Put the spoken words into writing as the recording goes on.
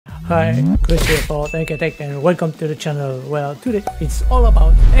Hi, Chris here for Tech and welcome to the channel. Well, today it's all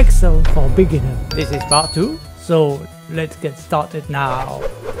about Excel for beginners. This is part 2, so let's get started now.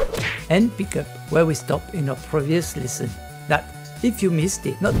 And pick up where we stopped in our previous lesson. That if you missed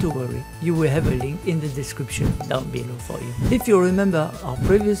it, not to worry, you will have a link in the description down below for you. If you remember, our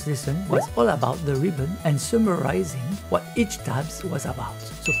previous lesson was all about the ribbon and summarizing what each tab was about.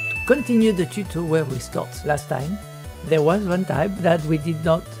 So to continue the tuto where we stopped last time, there was one tab that we did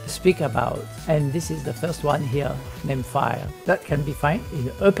not speak about, and this is the first one here, named File. That can be found in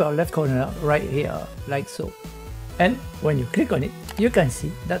the upper left corner right here, like so. And when you click on it, you can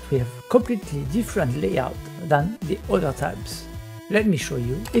see that we have completely different layout than the other tabs. Let me show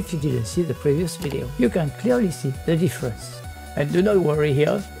you. If you didn't see the previous video, you can clearly see the difference. And do not worry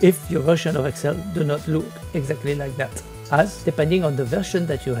here if your version of Excel do not look exactly like that, as depending on the version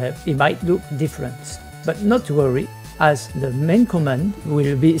that you have, it might look different. But not to worry, as the main command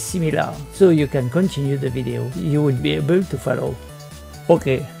will be similar, so you can continue the video. You will be able to follow.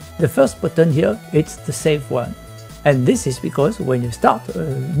 Okay, the first button here, it's the save one. And this is because when you start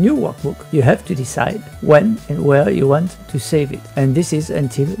a new workbook, you have to decide when and where you want to save it. And this is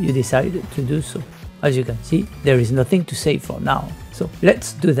until you decide to do so. As you can see, there is nothing to save for now. So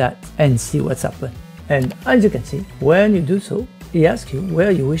let's do that and see what's happened. And as you can see, when you do so, it asks you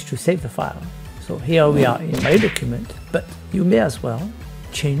where you wish to save the file. So here we are in my document, but you may as well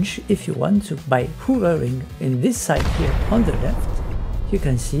change if you want to by hovering in this side here on the left. You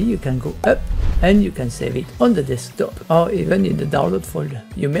can see you can go up and you can save it on the desktop or even in the download folder.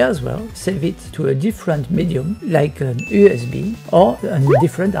 You may as well save it to a different medium like an USB or a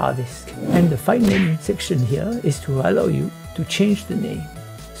different hard disk. And the file name section here is to allow you to change the name.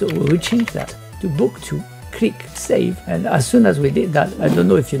 So we will change that to Book 2. Click Save, and as soon as we did that, I don't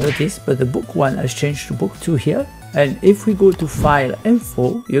know if you noticed, but the book 1 has changed to book 2 here. And if we go to File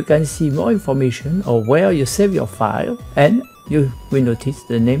Info, you can see more information on where you save your file, and you will notice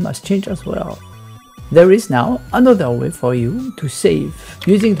the name has changed as well. There is now another way for you to save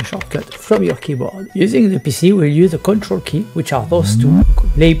using the shortcut from your keyboard. Using the PC, we'll use the Control key, which are those two,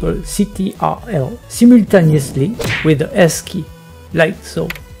 labeled CTRL, simultaneously with the S key, like so.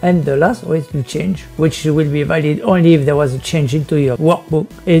 And the last way to change, which will be valid only if there was a change into your workbook,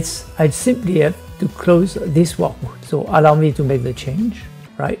 it's I simply have to close this workbook. So allow me to make the change,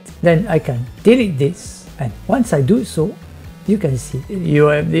 right? Then I can delete this, and once I do so, you can see you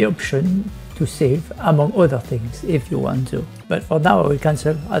have the option to save among other things if you want to. But for now I will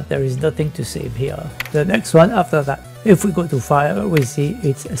cancel as there is nothing to save here. The next one after that, if we go to File, we see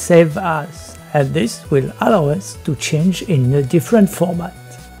it's Save As, and this will allow us to change in a different format.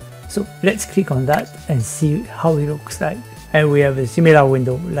 So let's click on that and see how it looks like. And we have a similar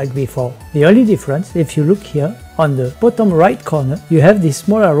window like before. The only difference, if you look here on the bottom right corner, you have this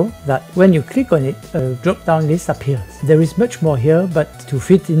small arrow that when you click on it, a drop down list appears. There is much more here, but to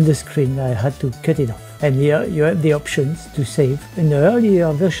fit in the screen I had to cut it off. And here you have the options to save in the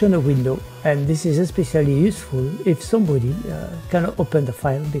earlier version of Windows, and this is especially useful if somebody cannot open the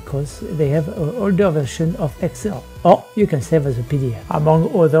file because they have an older version of Excel, or you can save as a PDF, among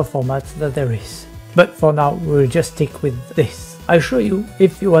other formats that there is. But for now we'll just stick with this. I'll show you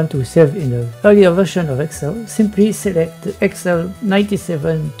if you want to save in the earlier version of Excel. Simply select the Excel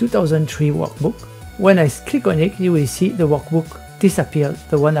 97 2003 workbook. When I click on it, you will see the workbook disappeared,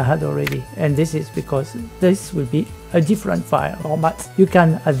 the one I had already, and this is because this will be a different file format. You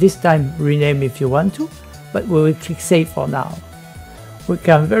can at this time rename if you want to, but we will click Save for now. We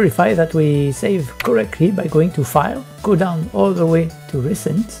can verify that we save correctly by going to File, go down all the way to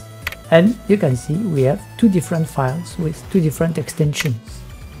Recent, and you can see we have two different files with two different extensions.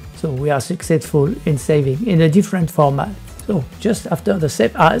 So we are successful in saving in a different format. So just after the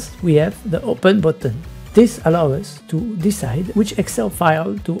Save As, we have the Open button. This allows us to decide which Excel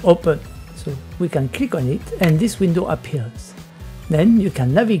file to open. So we can click on it and this window appears. Then you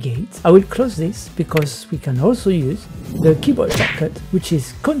can navigate. I will close this because we can also use the keyboard shortcut, which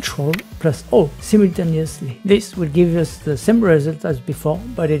is Ctrl plus O simultaneously. This will give us the same result as before,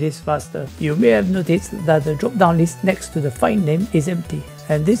 but it is faster. You may have noticed that the drop-down list next to the file name is empty,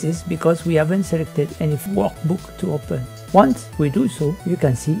 and this is because we haven't selected any workbook to open. Once we do so, you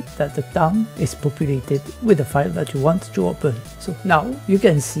can see that the tab is populated with the file that you want to open. So now you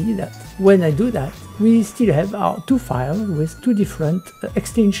can see that when I do that, we still have our two files with two different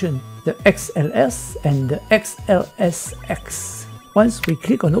extensions, the XLS and the XLSX. Once we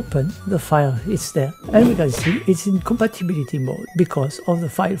click on open, the file is there, and we can see it's in compatibility mode because of the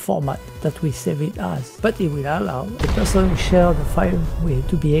file format that we save it as. But it will allow the person who share the file with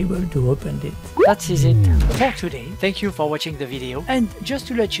to be able to open it. That is it for today. Thank you for watching the video, and just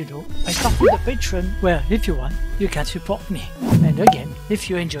to let you know, I started a Patreon where if you want, you can support me. And again, if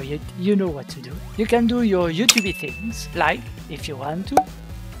you enjoy it, you know what to do. You can do your YouTube things, like if you want to,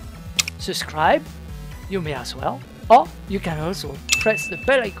 subscribe, you may as well. Or you can also press the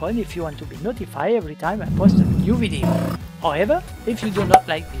bell icon if you want to be notified every time I post a new video. However, if you do not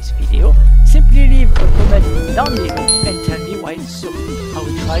like this video, simply leave a comment down below and tell me why so. I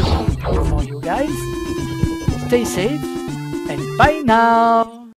will try to do it for you guys. Stay safe and bye now!